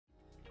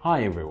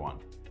Hi everyone,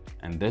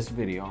 in this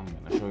video I'm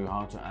going to show you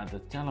how to add the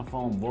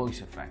telephone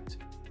voice effect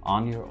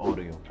on your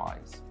audio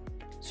files.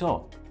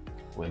 So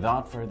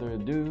without further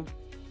ado,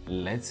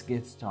 let's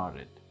get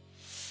started.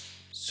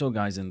 So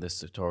guys, in this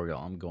tutorial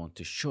I'm going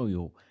to show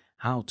you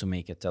how to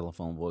make a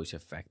telephone voice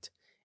effect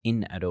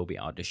in Adobe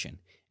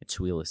Audition.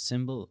 It's really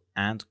simple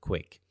and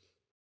quick.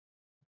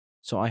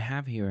 So I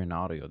have here an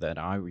audio that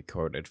I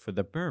recorded for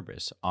the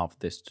purpose of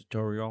this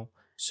tutorial.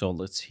 So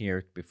let's hear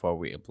it before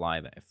we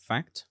apply the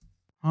effect.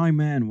 Hi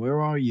man,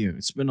 where are you?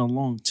 It's been a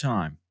long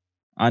time.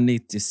 I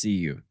need to see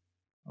you.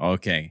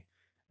 Okay,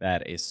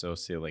 that is so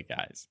silly,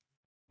 guys.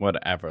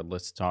 Whatever,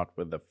 let's start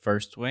with the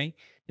first way.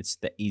 It's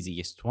the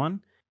easiest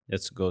one.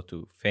 Let's go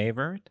to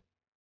favorite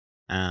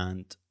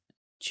and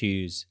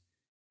choose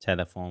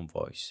telephone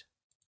voice.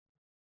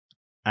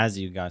 As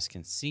you guys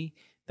can see,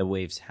 the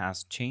waves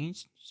has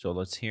changed. So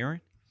let's hear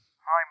it.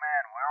 Hi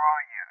man, where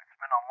are you? It's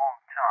been a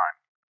long time.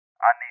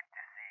 I need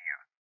to see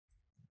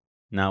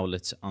you. Now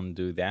let's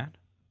undo that.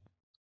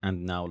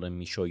 And now let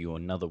me show you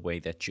another way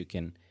that you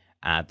can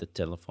add the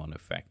telephone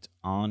effect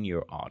on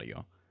your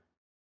audio.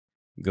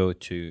 Go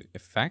to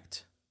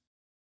Effect,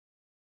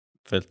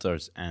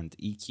 Filters and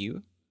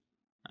EQ,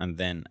 and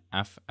then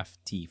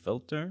FFT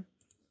filter.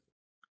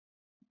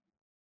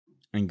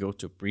 And go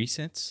to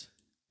Presets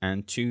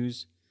and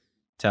choose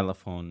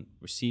Telephone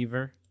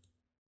Receiver.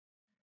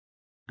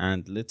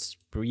 And let's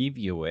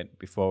preview it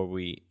before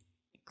we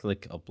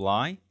click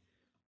Apply.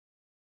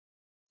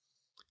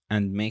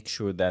 And make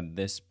sure that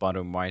this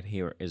button right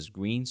here is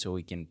green so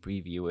we can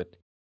preview it.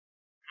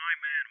 Hi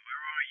man,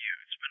 where are you?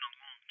 It's been a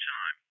long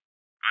time.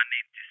 I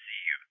need to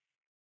see you.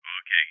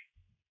 Okay.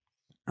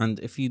 And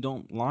if you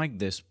don't like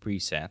this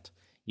preset,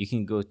 you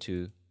can go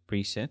to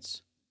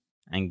Presets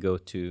and go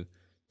to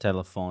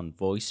Telephone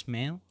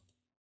Voicemail.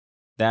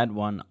 That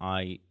one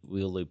I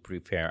really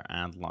prefer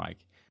and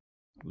like.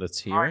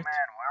 Let's hear Hi it.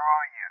 man, where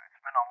are you?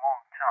 It's been a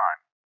long time.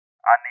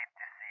 I need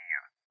to see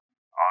you.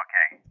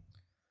 Okay.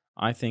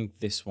 I think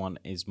this one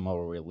is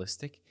more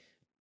realistic.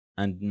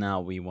 And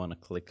now we want to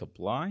click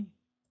Apply.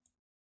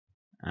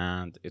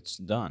 And it's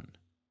done.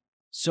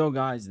 So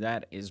guys,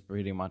 that is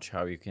pretty much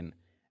how you can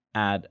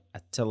add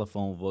a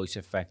telephone voice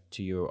effect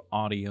to your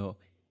audio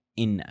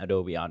in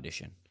Adobe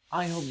Audition.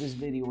 I hope this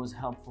video was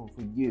helpful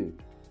for you,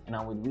 and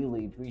I would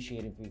really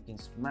appreciate if you can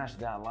smash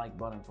that like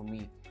button for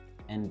me,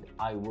 and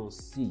I will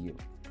see you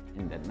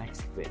in the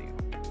next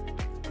video.